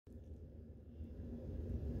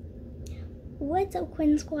What's up,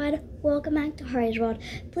 Quinn Squad? Welcome back to Hardy's World.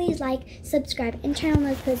 Please like, subscribe, and turn on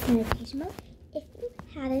those post notification bells if you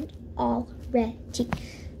hadn't already.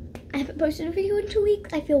 I haven't posted a video in 2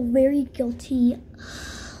 weeks. I feel very guilty.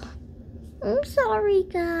 I'm sorry,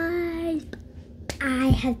 guys. I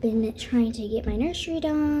have been trying to get my nursery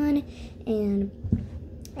done, and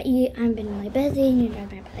I've been really busy. You know,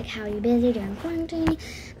 like, how are you busy during quarantine?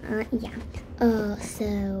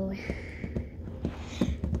 So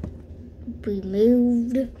we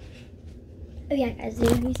moved. Oh yeah, guys,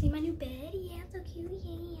 have you seen my new bed? Yeah, so cute.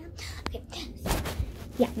 Yeah. Okay, so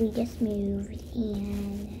yeah, we just moved,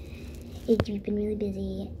 and we've been really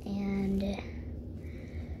busy, and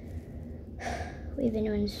we've been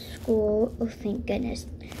doing school. Oh, thank goodness!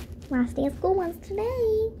 Last day of school was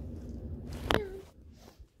today.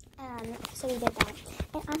 So we did that,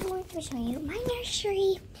 and I'm going to show you my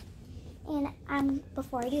nursery. And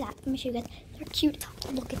before I do that, let me show you guys. They're cute.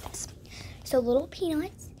 Look at this. So Little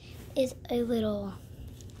Peanuts is a little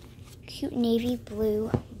cute navy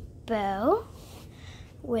blue bow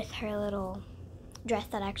with her little dress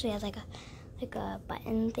that actually has like a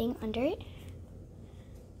button thing under it,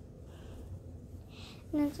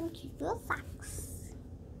 and then some cute little socks.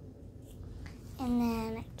 And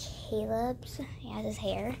then Caleb's, he has his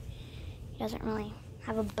hair. He doesn't really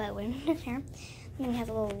have a bow in his hair. And then he has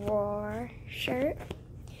a little Roar shirt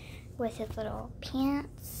with his little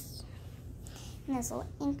pants and his little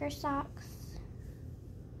anchor socks.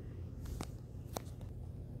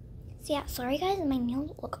 So yeah, sorry guys, my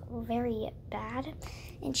nails look very bad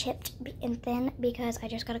and chipped and thin because I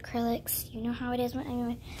just got acrylics. You know how it is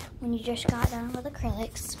when you just got done with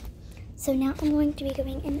acrylics. So now I'm going to be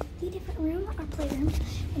going in the different room, our playroom,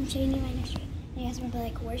 and showing you my nursery. And you guys are going to be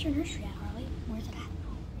like, where's your nursery at, Harley? Where's it at?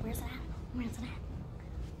 Where's it at? Where's it at?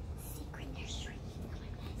 Secret nursery.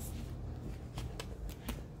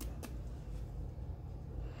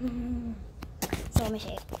 So let me show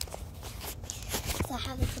you. So I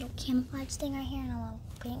have this little camouflage thing right here, and a little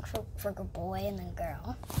pink for boy and then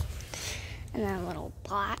girl. And then a little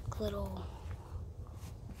black little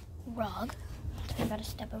rug. So I gotta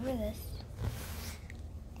step over this.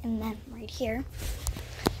 And then right here,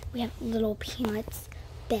 we have Little Peanuts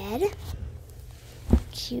bed.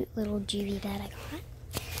 Cute little juvie bed I got.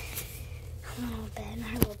 A little bed and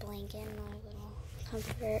her little blanket and a little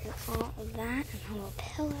comforter and all of that. And her little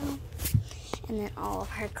pillow. And then all of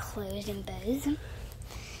her clothes and bows. And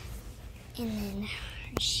then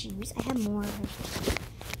her shoes. I have more of her shoes.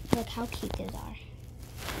 Look how cute those are.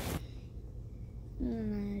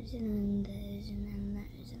 And then those, and then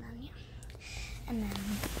those, and then, yeah. And then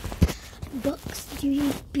books. Do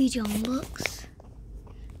you read your own books?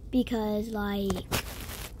 Because, like,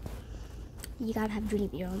 you gotta have Judy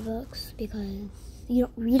your own books because you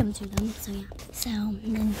don't read them to them, so yeah. So,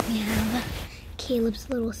 and then we have Caleb's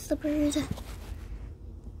little slippers,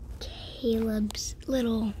 Caleb's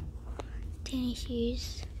little tennis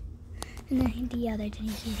shoes, and then the other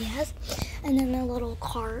tennis shoes he has, and then the little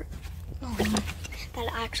cart that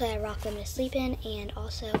actually I rock them to sleep in, and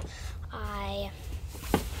also I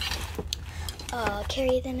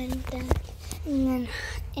carry them in them. And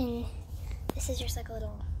then this is just like a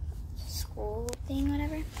little school thing,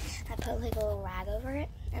 whatever. I put like a little rag over it,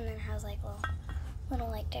 and then it has like little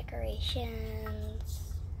like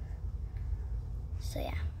decorations. So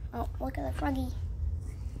yeah. Oh, look at the froggy.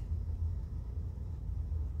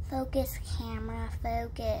 Focus, camera,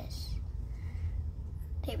 focus.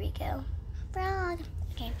 There we go. Frog.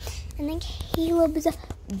 Okay. And then Caleb's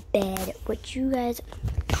bed, which you guys,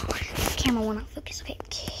 camera will not focus. Okay,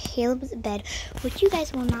 Caleb's bed, which you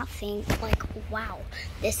guys will not think like, wow,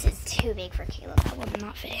 this is too big for Caleb. That will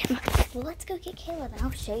not fit him. Well, let's go get Caleb and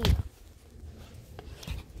I'll show you.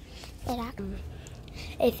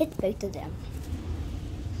 It fits both of them.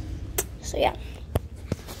 So yeah.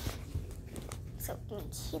 So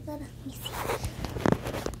Caleb, let me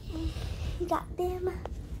see. You got them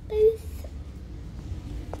both.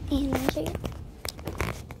 And let me show you.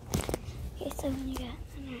 Okay, so when you got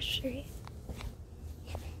the nursery.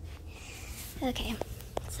 Okay,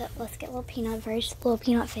 so let's get Little Peanut first. Little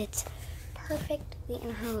Peanut fits perfectly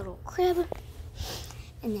in her little crib.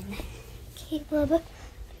 And then Caleb over,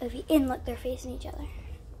 and look, they're facing each other.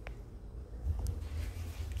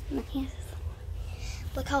 And then he has,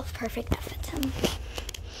 look how perfect that fits him.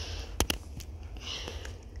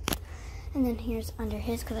 And then here's under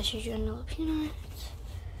his, because I showed you in Little Peanut.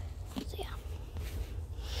 So yeah.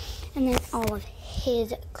 And then all of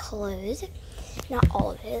his clothes, not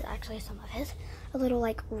all of his, actually some of his, a little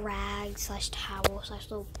like rag slash towel slash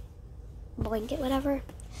little blanket, whatever,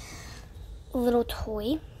 a little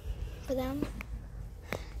toy for them.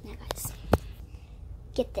 Now guys,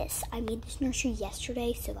 get this. I made this nursery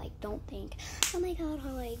yesterday, so like don't think, oh my god,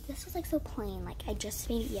 Holly, this is like so plain. Like I just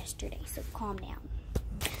made it yesterday, so calm down.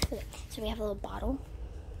 Okay, so we have a little bottle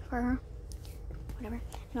for her, whatever,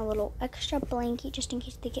 and a little extra blanket just in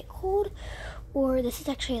case they get cold. Or this is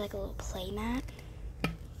actually like a little play mat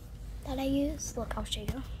that I use. Look, I'll show you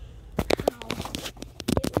how it works.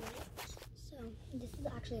 So this is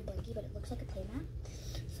actually a blankie, but it looks like a play mat.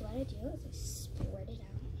 So what I do is I spread it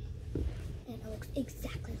out, and it looks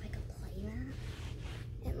exactly like a play mat.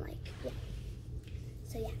 And like, yeah.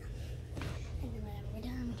 So yeah. And then whenever we're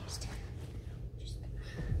done, we just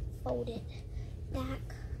fold it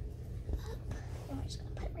back up, and we're just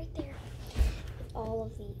gonna put it right there with all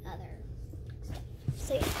of the other stuff.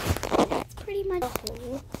 So yeah, that's pretty much the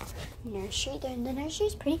whole nursery. The nursery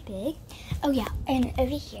is pretty big. Oh yeah, and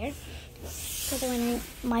over here, so when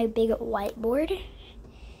my big whiteboard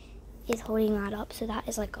is holding that up, so that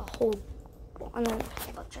is like a whole, and then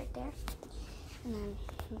the books right there, and then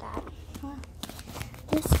that.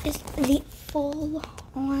 This is the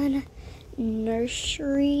full-on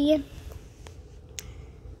nursery.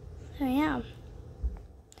 So yeah.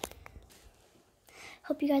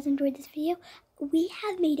 Hope you guys enjoyed this video. We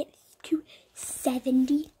have made it to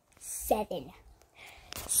 77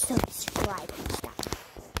 subscribers.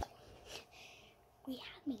 We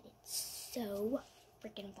have made it so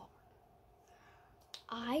freaking far.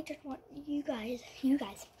 I just want you guys,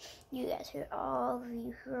 all of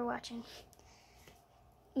you who are watching,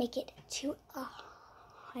 make it to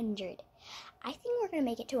 100. I think we're gonna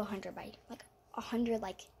make it to 100 by like 100,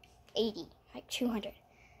 like 80, like 200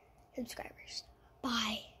 subscribers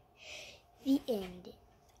by the end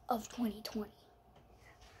of 2020.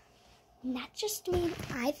 And that's just me.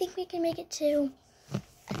 I think we can make it to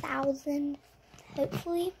 1,000,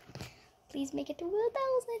 hopefully. Please make it to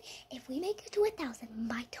 1,000. If we make it to 1,000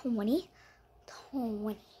 by 2020,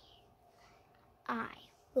 I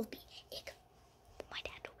will be my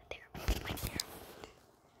dad over there, right there.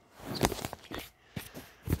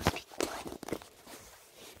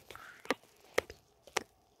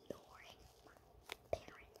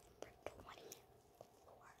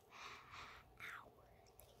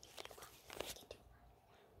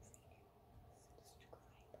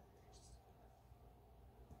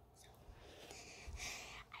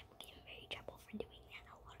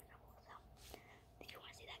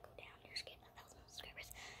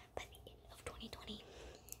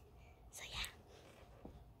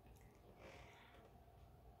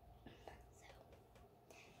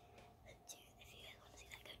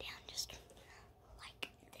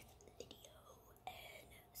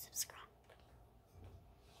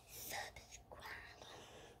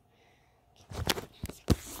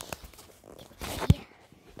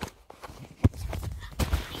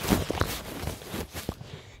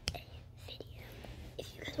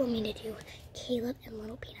 Want me to do Caleb and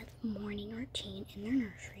Little Peanut's morning routine in their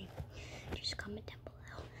nursery, just comment down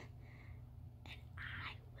below and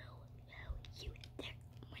I will show you their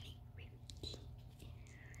morning routine.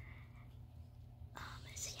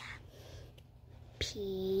 So yeah,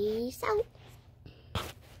 peace out.